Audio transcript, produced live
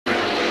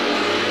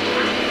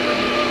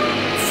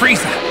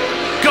Frieza,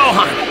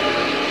 Gohan,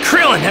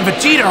 Krillin, and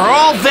Vegeta are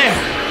all there.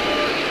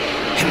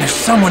 And there's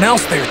someone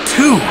else there,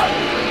 too.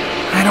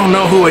 I don't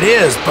know who it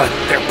is, but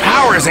their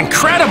power is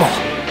incredible.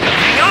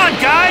 Hang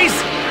on, guys!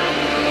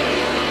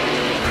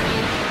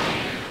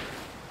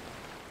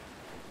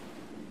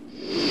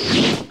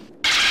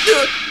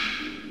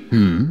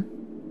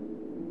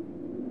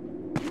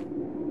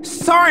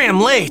 Sorry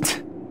I'm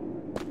late.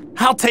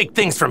 I'll take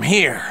things from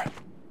here.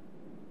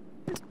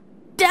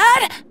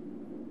 Dad?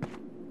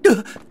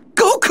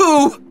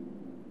 Goku!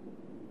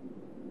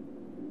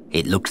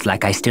 It looks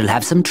like I still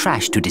have some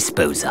trash to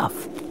dispose of.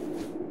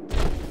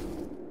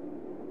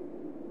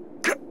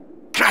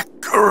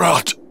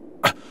 Kakarot!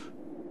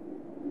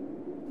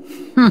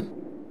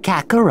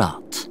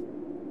 Kakarot.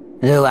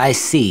 Oh, I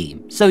see.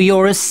 So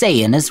you're a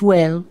Saiyan as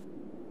well?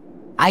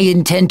 I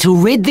intend to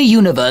rid the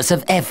universe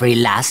of every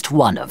last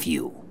one of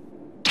you.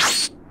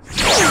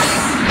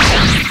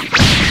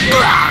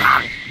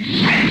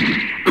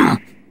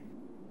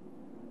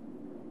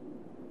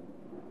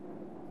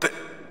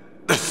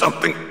 There's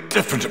something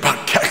different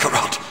about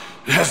Kakarot.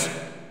 Has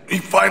he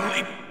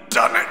finally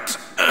done it?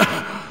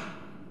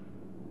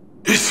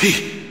 Is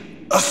he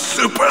a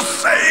Super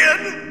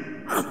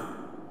Saiyan?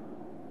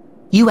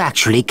 You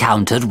actually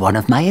countered one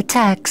of my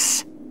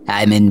attacks.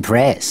 I'm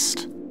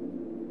impressed.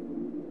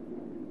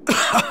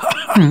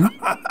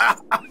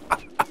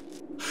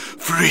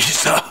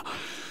 Frieza,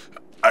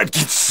 I'd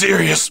get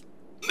serious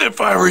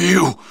if I were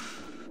you.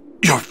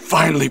 You're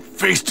finally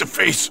face to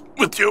face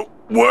with your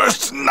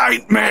worst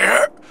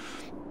nightmare.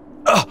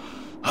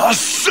 A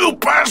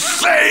Super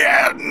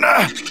Saiyan!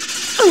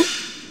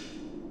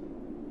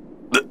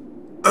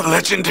 The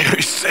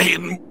legendary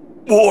Saiyan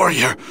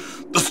warrior,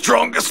 the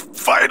strongest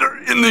fighter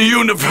in the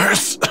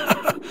universe.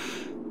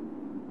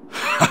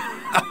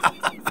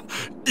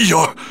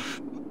 You're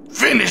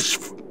finished,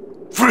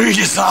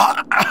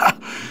 Frieza.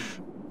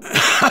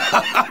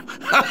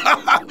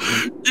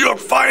 You're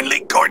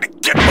finally going to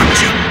get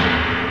what you...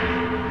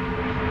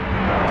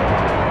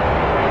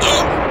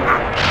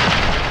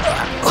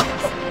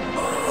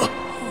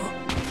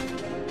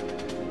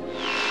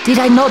 Did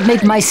I not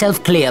make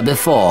myself clear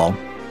before?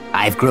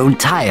 I've grown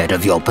tired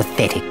of your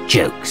pathetic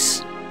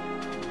jokes.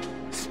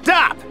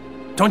 Stop!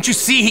 Don't you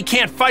see he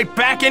can't fight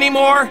back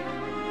anymore?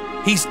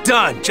 He's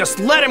done. Just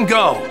let him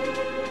go.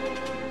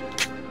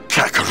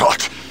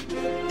 Kakarot,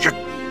 you're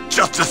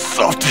just as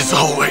soft as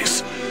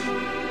always.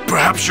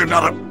 Perhaps you're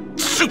not a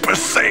Super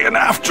Saiyan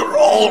after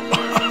all.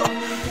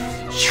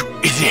 You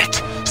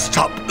idiot.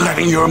 Stop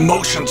letting your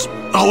emotions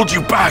hold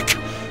you back.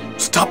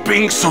 Stop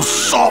being so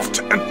soft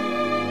and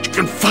you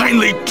can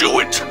finally do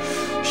it.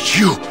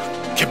 You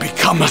can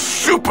become a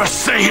Super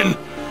Saiyan.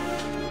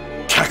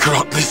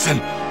 Kakarot, listen.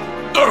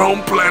 Our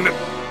home planet,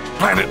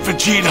 Planet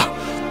Vegeta,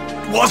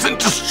 wasn't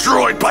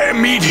destroyed by a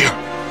meteor.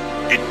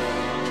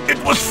 It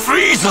was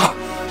Frieza.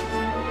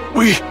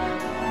 We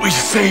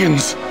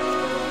Saiyans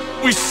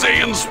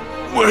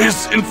were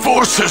his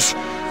enforcers.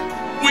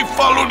 We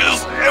followed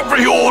his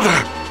every order.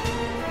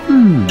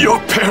 Your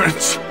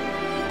parents,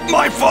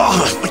 my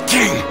father, the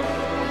king,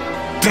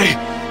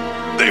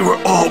 they were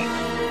all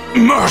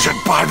murdered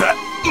by that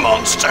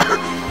monster.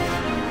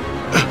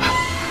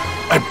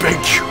 I beg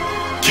you,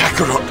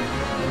 Kakarot,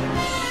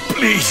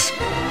 please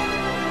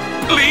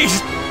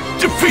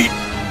defeat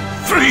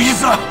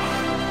Frieza.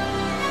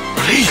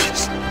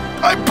 Please,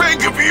 I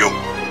beg of you.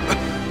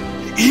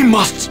 He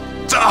must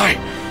die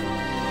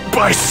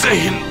by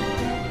Saiyan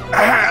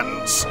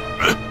hands.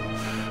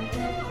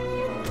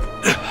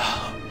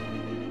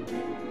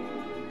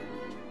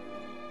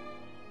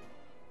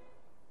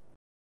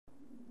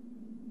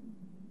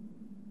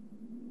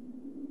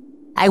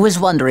 I was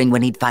wondering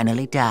when he'd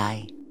finally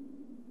die.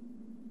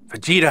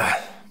 Vegeta,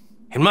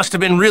 it must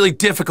have been really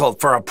difficult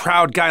for a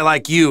proud guy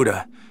like you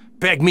to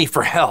beg me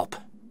for help.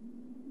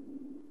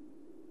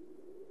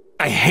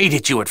 I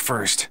hated you at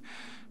first,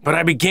 but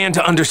I began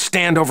to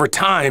understand over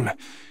time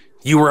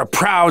you were a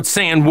proud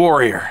Saiyan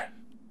warrior.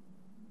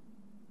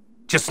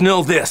 Just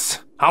know this,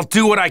 I'll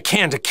do what I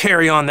can to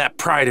carry on that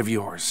pride of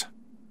yours.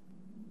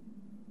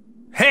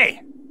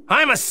 Hey,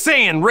 I'm a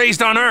Saiyan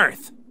raised on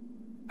Earth,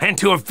 and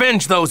to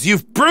avenge those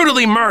you've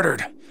brutally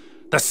murdered,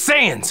 the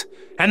Saiyans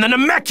and the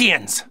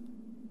Namekians.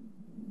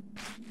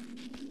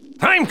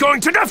 I'm going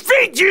to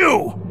defeat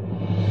you!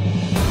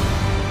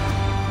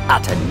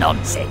 Utter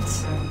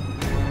nonsense.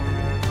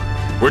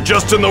 We're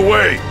just in the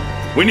way.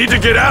 We need to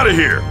get out of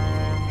here.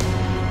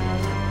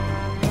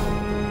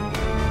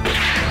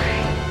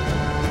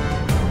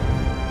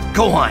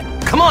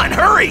 Gohan, come on,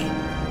 hurry!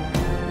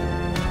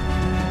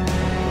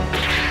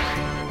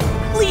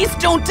 Please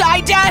don't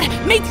die, Dad!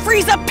 Make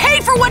Frieza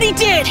pay for what he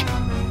did!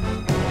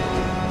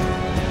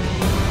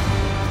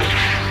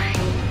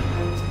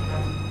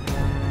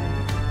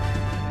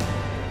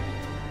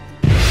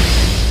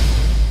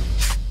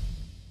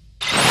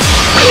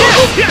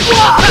 You're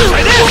far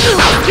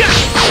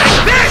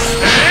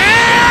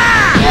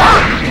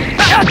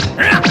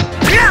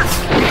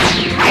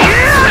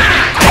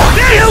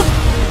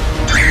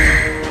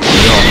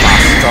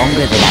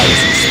stronger than I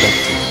was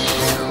expecting.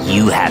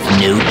 You have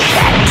no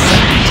chance.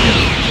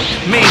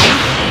 Maybe.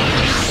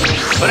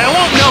 But I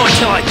won't know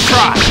until I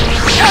try.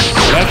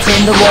 Let's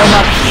end the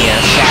warm-up here,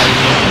 shall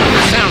we?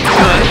 Sounds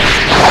good.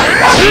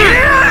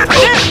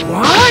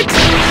 What?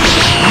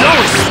 No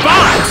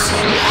response!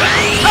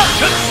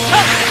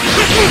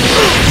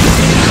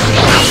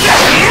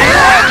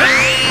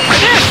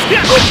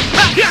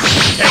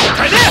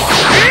 Try this!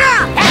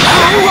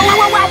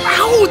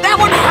 Ow, that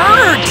one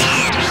hurt!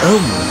 Oh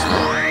my.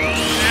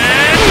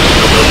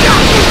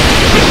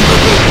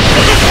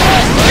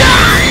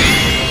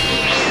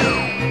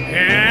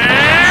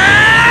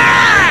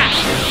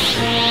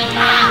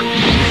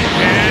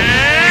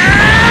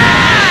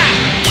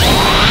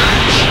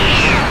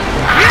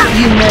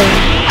 You know,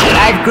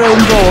 I've grown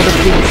bored of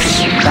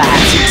this.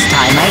 Perhaps it's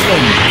time I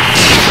end it.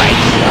 Right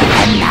here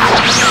and now.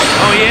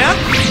 Oh yeah?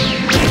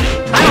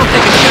 I don't think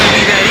it's gonna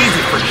be that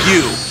easy for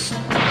you.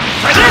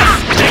 Try this!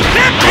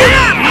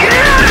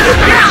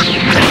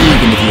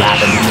 Even if you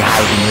happen to be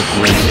hiding a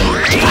great deal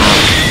of power.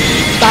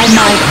 By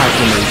my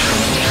calculation,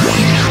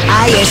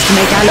 I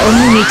estimate I'll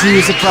only need to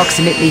use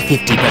approximately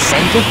 50%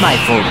 of my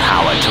full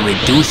power to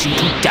reduce you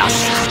to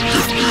dust,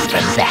 if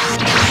even that.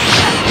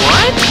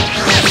 What?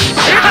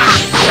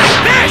 Like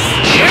this!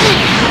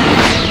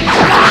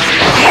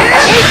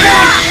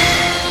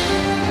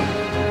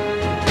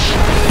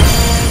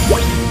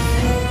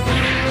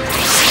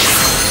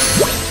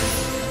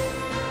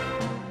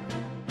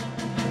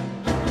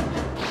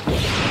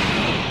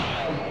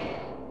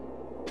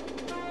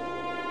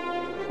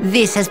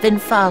 This has been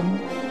fun.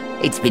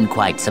 It's been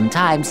quite some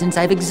time since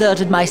I've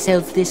exerted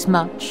myself this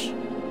much.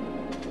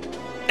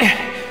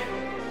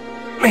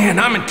 Man,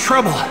 I'm in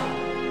trouble.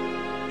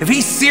 If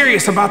he's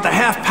serious about the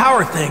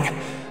half-power thing,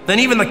 then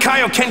even the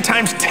Kaioken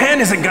times 10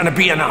 isn't gonna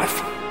be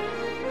enough.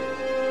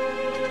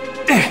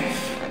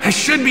 I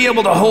should be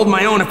able to hold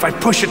my own if I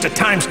push it to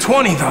times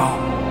 20, though.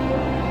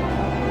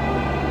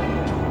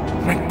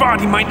 My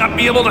body might not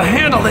be able to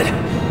handle it,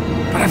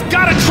 but I've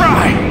gotta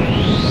try!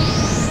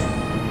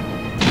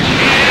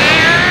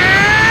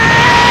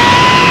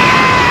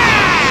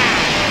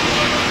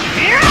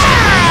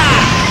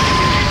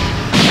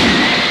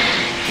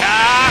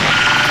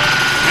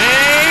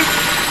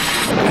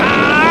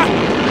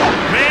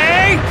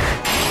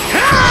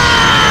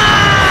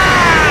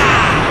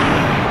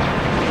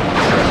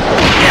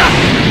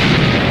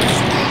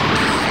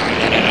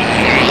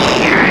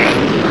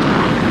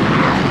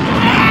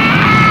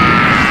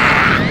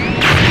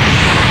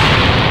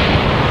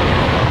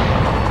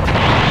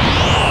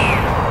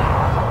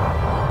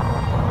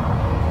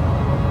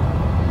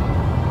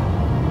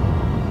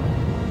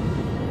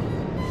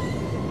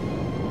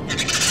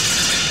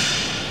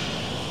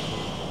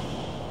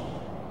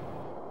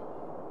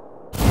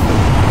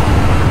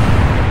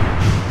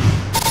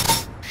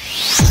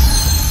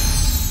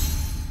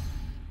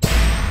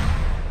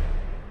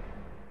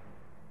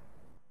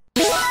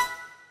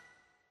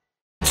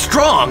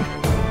 Strong!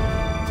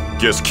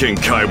 Guess King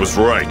Kai was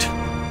right.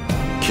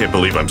 Can't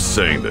believe I'm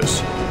saying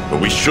this,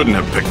 but we shouldn't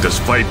have picked this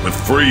fight with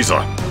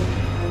Frieza.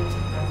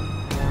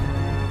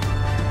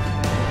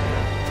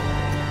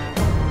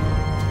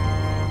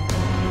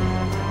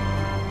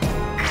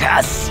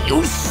 Curse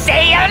you,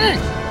 Saiyan!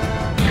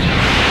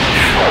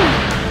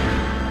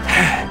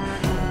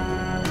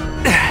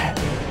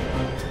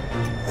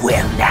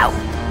 Well now,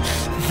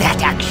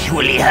 that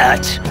actually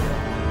hurt.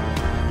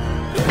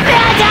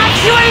 That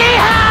actually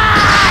hurt!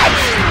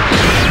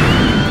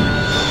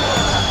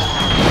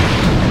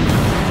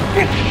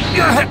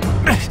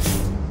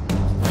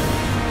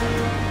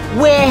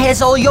 Where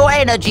has all your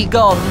energy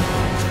gone?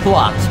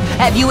 What?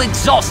 Have you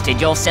exhausted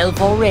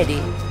yourself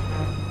already?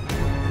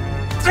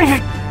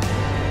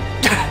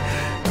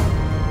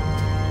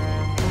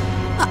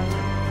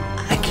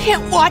 I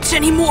can't watch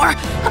anymore.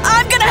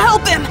 I'm gonna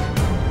help him.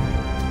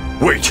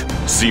 Wait,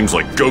 seems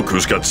like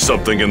Goku's got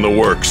something in the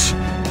works.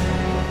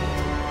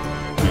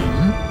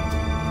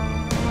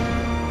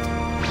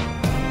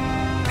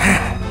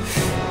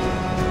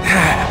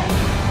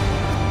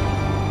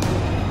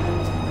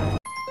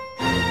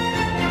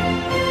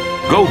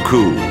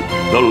 Goku,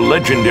 the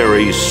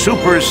legendary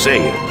Super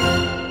Saiyan.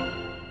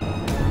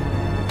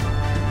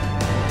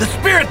 The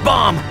Spirit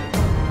Bomb!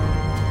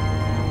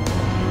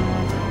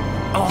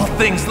 All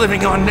things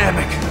living on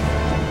Namek,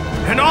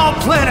 and all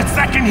planets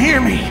that can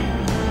hear me,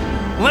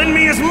 lend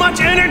me as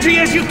much energy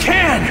as you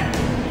can!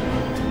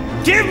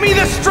 Give me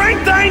the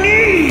strength I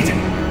need!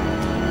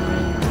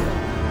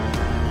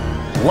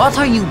 What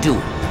are you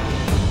doing?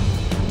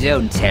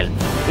 Don't tell me.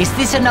 Is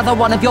this another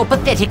one of your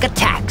pathetic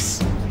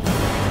attacks?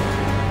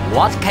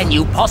 What can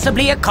you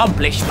possibly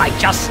accomplish by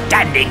just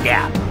standing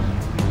there?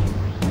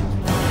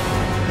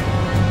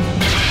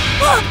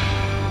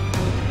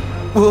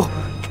 Well,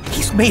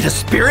 he's made a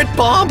spirit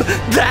bomb?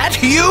 That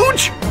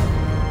huge?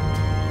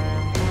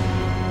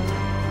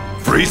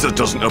 Frieza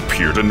doesn't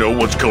appear to know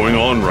what's going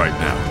on right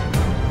now.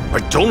 I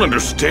don't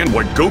understand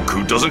why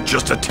Goku doesn't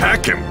just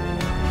attack him.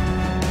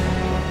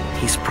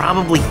 He's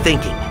probably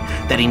thinking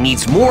that he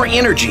needs more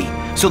energy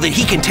so that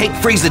he can take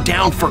Frieza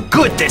down for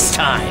good this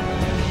time.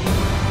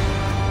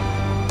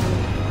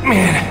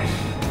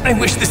 Man, I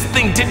wish this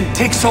thing didn't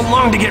take so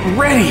long to get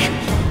ready.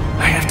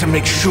 I have to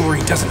make sure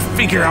he doesn't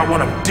figure out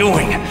what I'm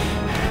doing.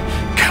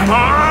 Come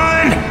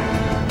on!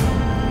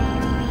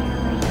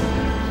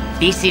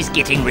 This is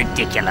getting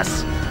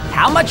ridiculous.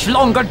 How much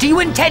longer do you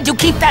intend to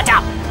keep that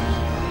up?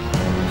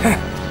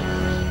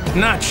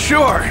 Not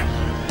sure.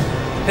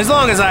 As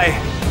long as I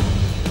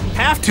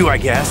have to, I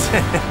guess.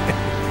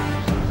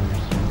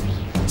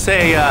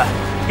 Say,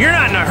 you're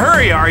not in a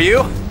hurry, are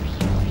you?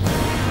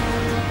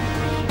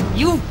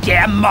 You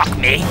dare mock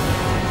me?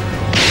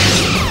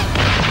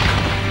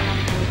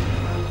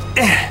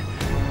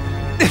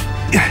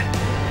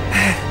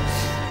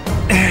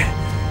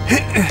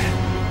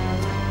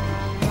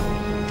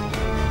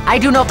 I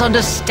do not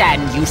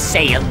understand you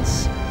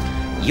Saiyans.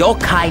 Your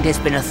kind has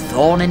been a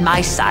thorn in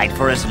my side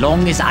for as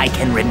long as I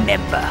can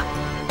remember.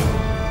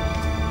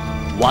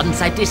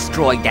 Once I've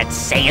destroyed that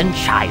Saiyan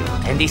child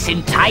and this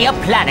entire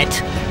planet,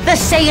 the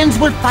Saiyans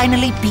will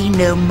finally be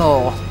no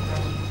more.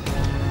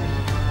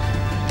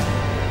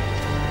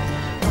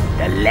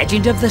 The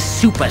legend of the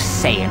Super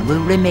Saiyan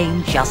will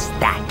remain just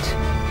that,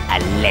 a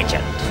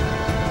legend.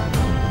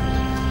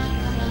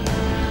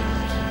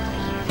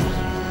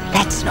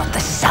 That's not the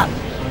sun.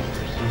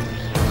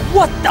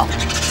 What the?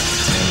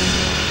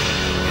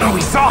 Oh,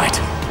 we saw it!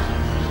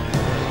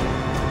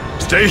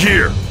 Stay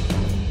here.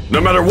 No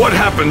matter what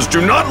happens,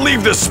 do not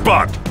leave this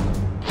spot!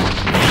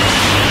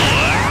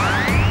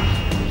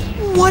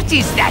 What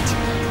is that?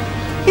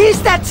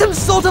 Is that some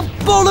sort of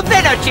ball of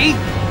energy?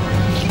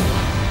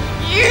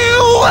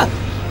 You!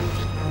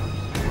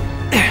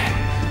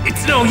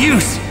 It's no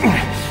use.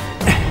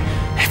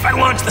 If I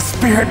launch the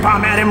spirit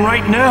bomb at him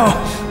right now,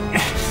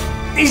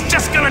 he's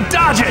just gonna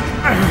dodge it.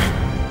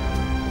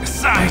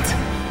 Besides,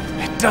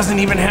 it doesn't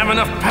even have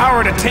enough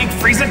power to take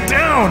Frieza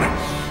down.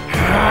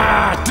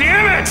 Ah,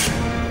 damn it!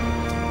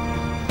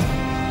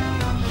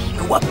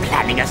 You were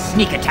planning a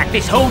sneak attack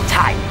this whole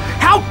time.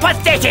 How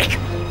pathetic!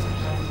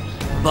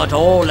 But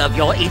all of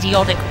your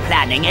idiotic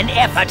planning and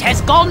effort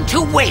has gone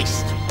to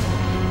waste.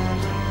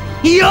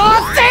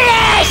 You're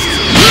finished!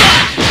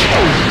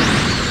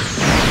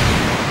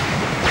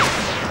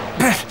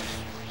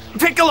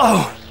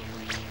 Piccolo!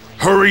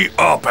 Hurry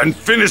up and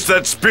finish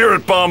that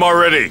spirit bomb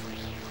already!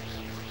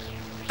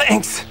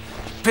 Thanks,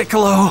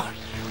 Piccolo.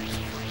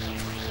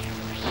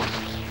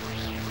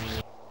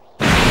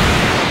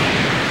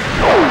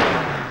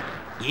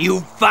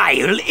 You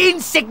vile,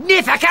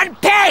 insignificant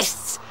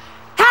pests!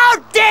 How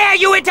dare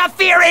you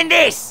interfere in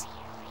this!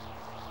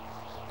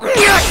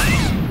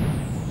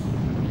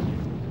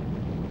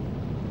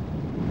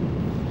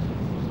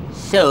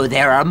 So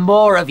there are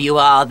more of you,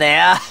 are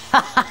there?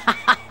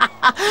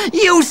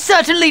 You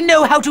certainly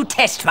know how to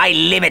test my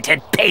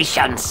limited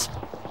patience.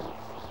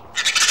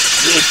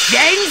 It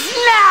ends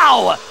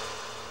now!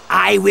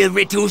 I will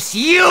reduce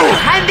you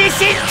and this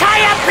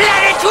entire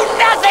planet to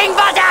nothing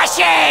but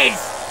ashes!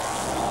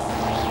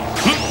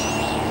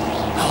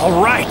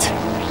 All right,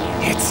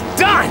 it's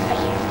done!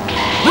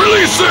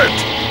 Release it!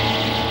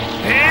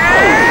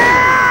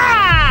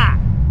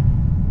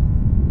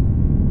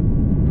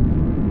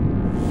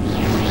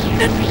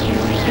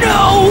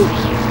 No!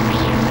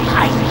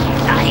 I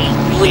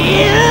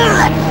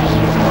will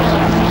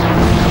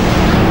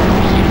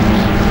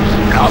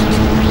not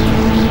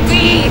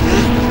be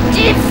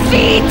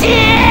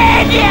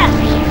defeated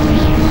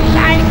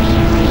like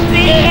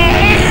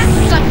this!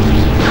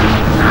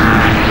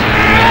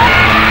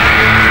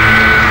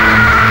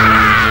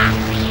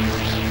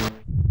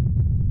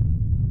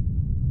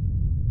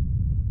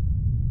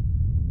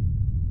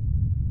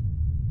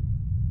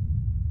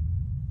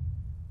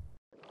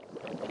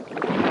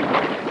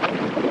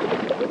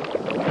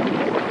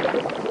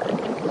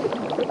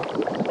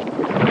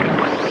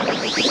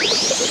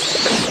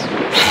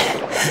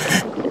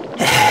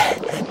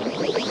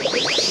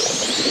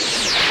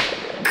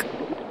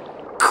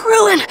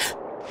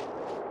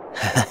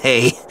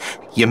 Hey,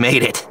 you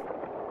made it.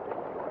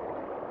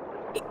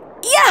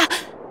 Yeah!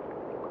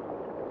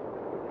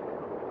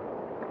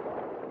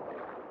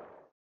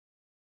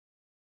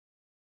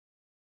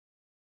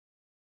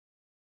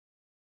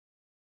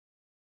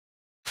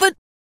 But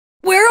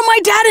where are my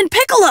dad and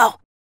Piccolo?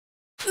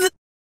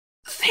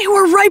 They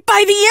were right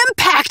by the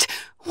impact,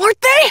 weren't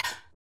they?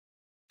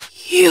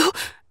 You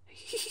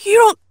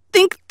don't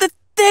think that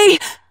they...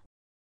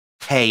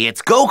 Hey,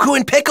 it's Goku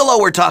and Piccolo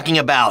we're talking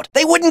about.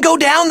 They wouldn't go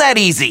down that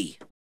easy.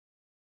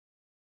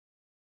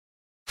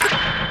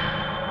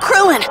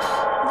 Krillin,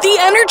 the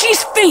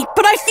energy's faint,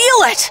 but I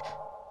feel it!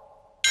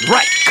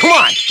 Right, come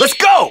on, let's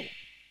go!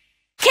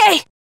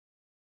 Okay!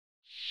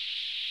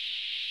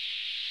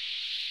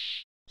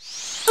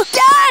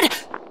 Dad!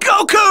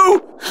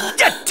 Goku!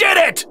 You did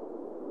it!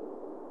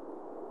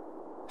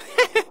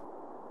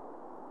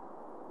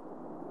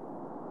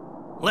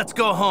 Let's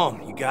go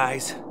home, you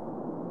guys.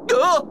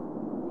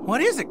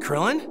 What is it,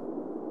 Krillin?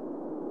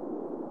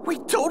 We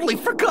totally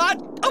forgot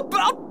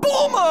about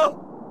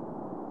Bulma!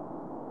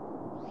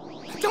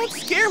 Don't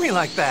scare me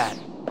like that.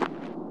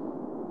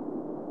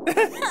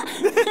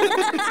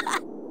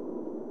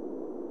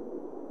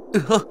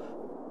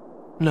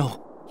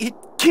 No, It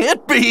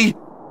can't be!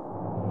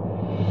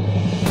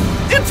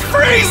 It's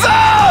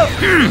Frieza!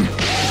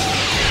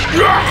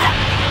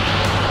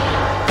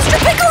 Mr.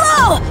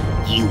 Piccolo!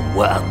 You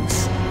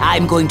worms.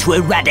 I'm going to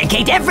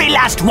eradicate every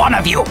last one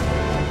of you!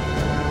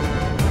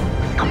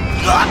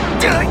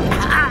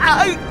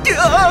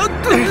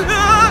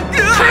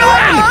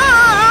 Krillin!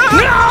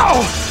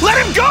 No!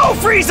 Let him go,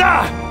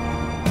 Frieza!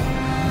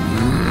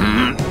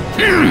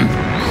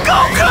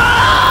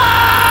 Goku!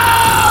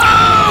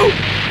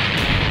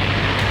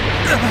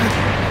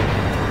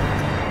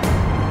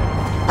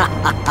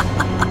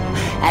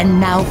 And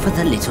now for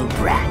the little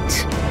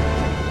brat.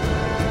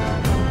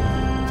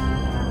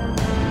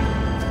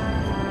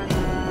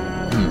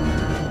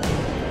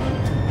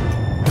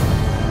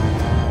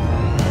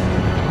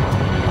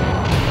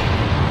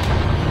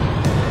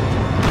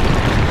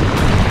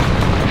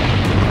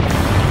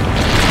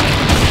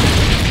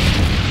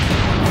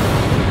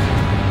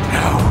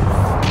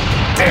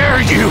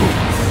 You!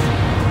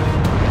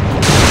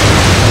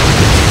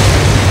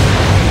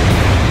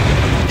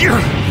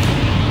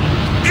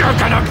 You're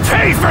gonna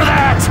pay for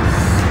that!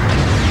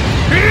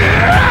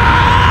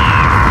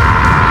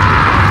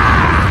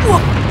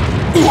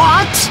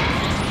 What?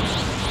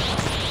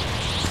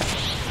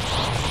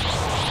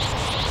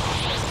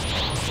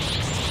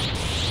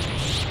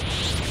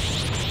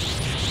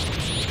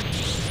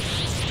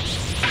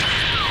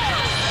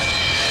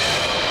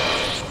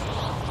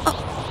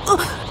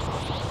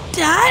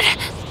 Dad?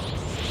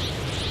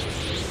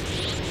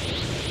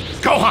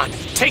 Gohan,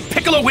 take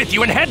Piccolo with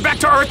you and head back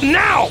to Earth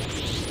now!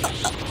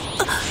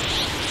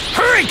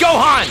 Hurry,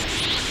 Gohan!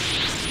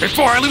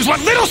 Before I lose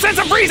what little sense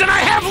of reason I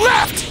have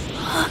left!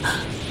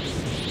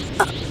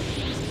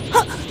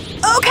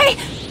 Okay.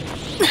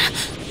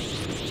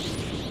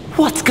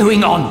 What's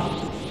going on?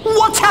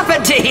 What's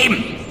happened to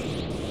him?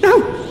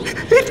 No,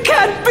 it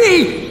can't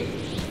be!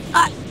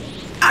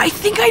 I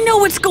think I know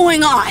what's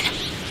going on.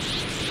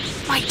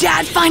 My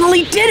dad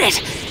finally did it!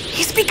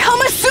 He's become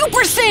a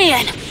Super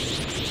Saiyan!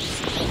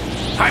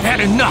 I've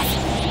had enough!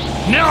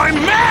 Now I'm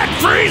mad,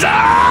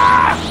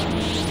 Frieza!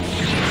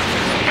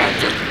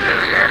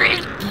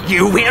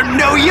 You will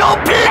know your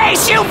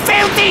place, you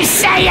filthy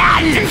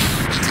Saiyan!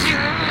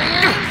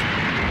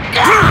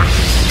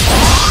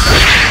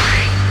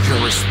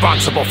 You're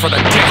responsible for the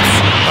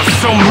deaths of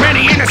so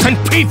many innocent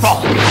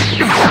people!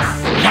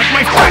 Like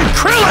my friend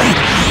Krillin!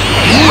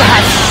 You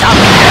have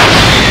summoned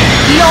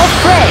your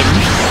friend?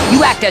 You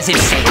act as if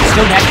Saiyans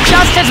don't have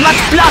just as much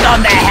blood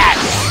on their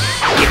hands!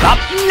 Give up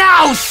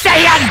now,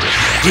 Saiyan!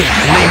 Yeah,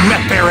 and they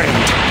met their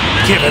end.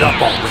 Give it up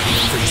already,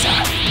 Frieza.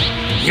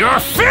 You're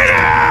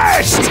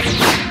finished!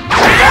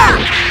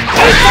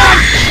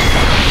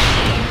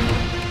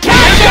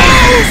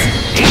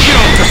 You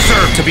don't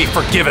deserve to be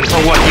forgiven for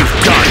what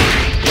you've done.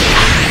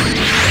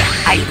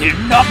 I will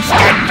not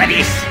stand for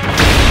this.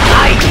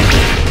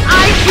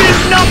 I will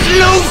not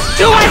lose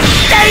to a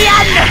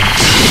Saiyan!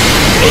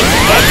 It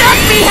cannot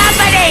be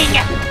happening!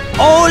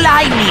 All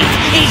I need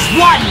is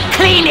one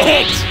clean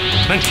hit!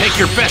 Then take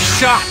your best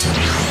shot.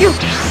 You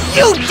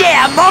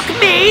dare mock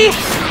me?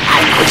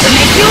 I'm going to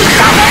make you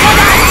suffer for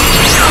that!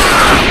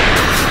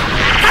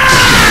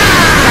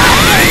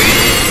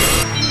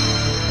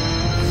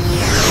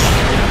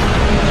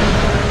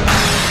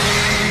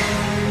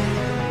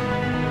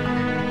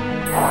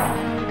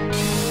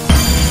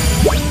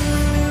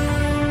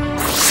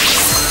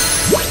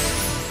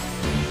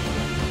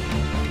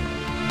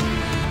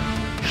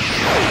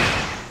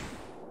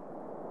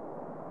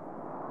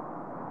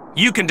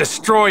 You can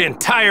destroy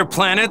entire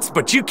planets,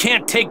 but you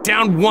can't take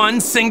down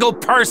one single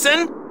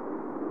person?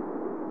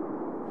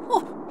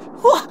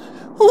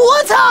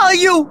 What are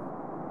you?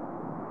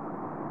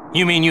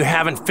 You mean you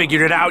haven't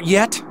figured it out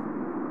yet?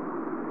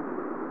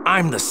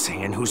 I'm the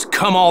Saiyan who's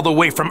come all the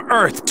way from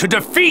Earth to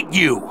defeat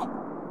you!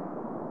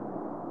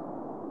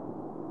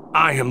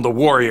 I am the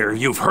warrior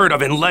you've heard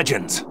of in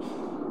legends.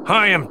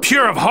 I am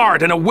pure of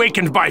heart and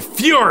awakened by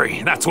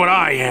fury, that's what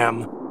I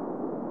am.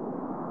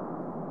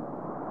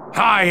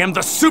 I am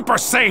the Super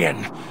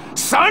Saiyan,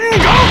 Son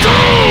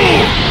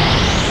Goku!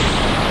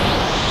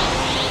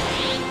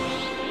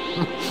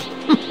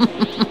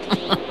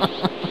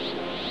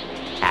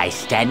 I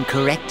stand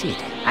corrected.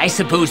 I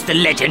suppose the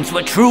legends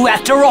were true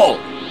after all.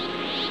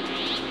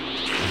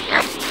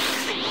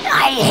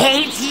 I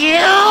hate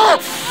you!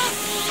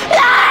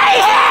 I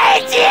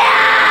hate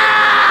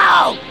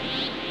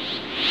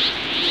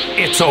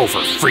you! It's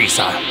over,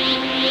 Frieza.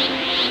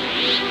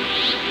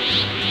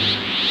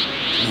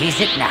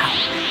 Is it now?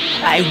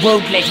 I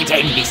won't let it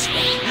end this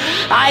way.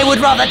 I would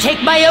rather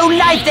take my own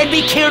life than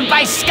be killed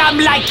by scum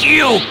like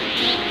you!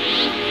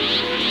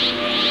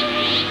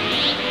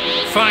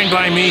 Fine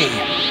by me.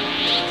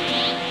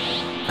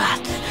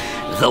 But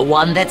the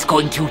one that's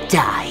going to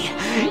die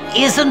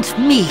isn't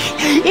me.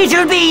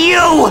 It'll be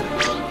you!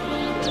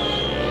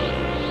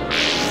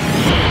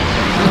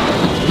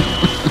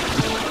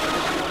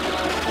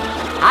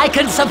 I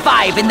can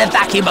survive in the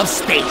vacuum of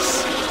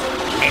space.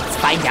 Let's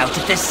find out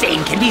if the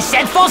same can be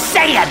said for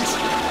Saiyans!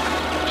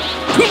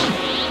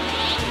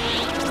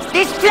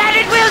 This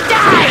planet will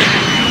die!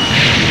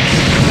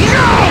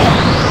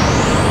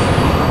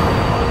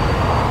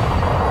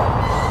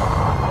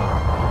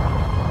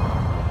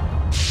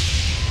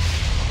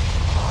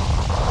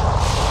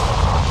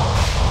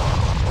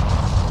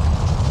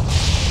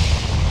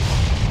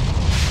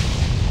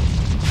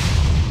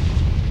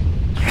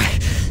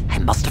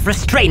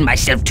 restrain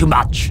myself too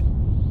much.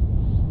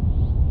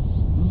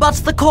 But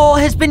the core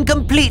has been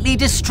completely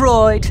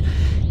destroyed.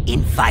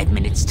 In 5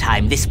 minutes'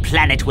 time, this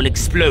planet will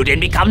explode and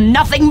become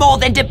nothing more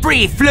than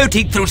debris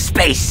floating through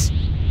space.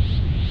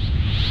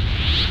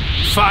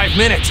 5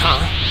 minutes, huh?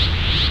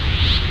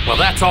 Well,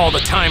 that's all the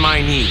time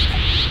I need.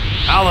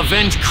 I'll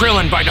avenge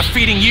Krillin by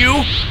defeating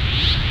you,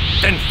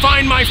 then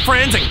find my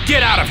friends and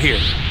get out of here.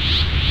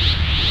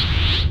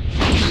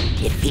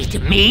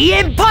 Defeat me?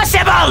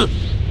 Impossible!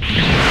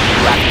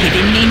 You have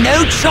given me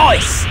no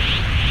choice.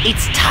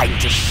 It's time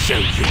to show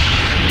you.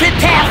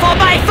 Prepare for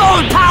my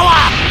full power!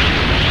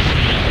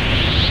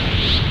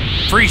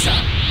 Frieza,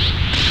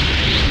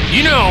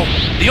 you know,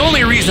 the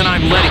only reason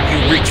I'm letting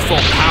you reach full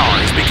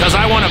power is because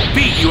I want to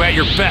beat you at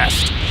your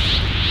best.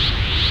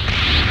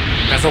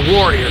 As a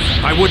warrior,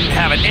 I wouldn't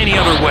have it any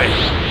other way.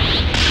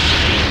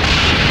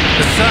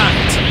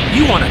 Besides,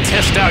 you want to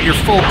test out your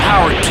full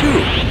power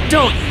too,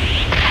 don't you?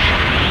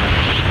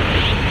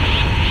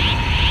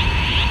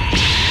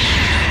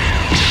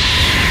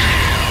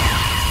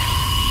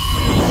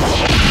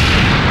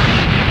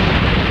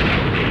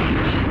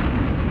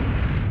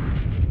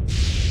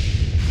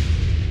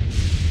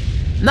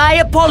 My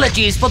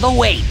apologies for the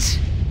wait.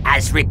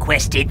 As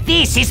requested,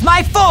 this is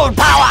my full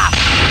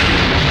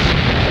power!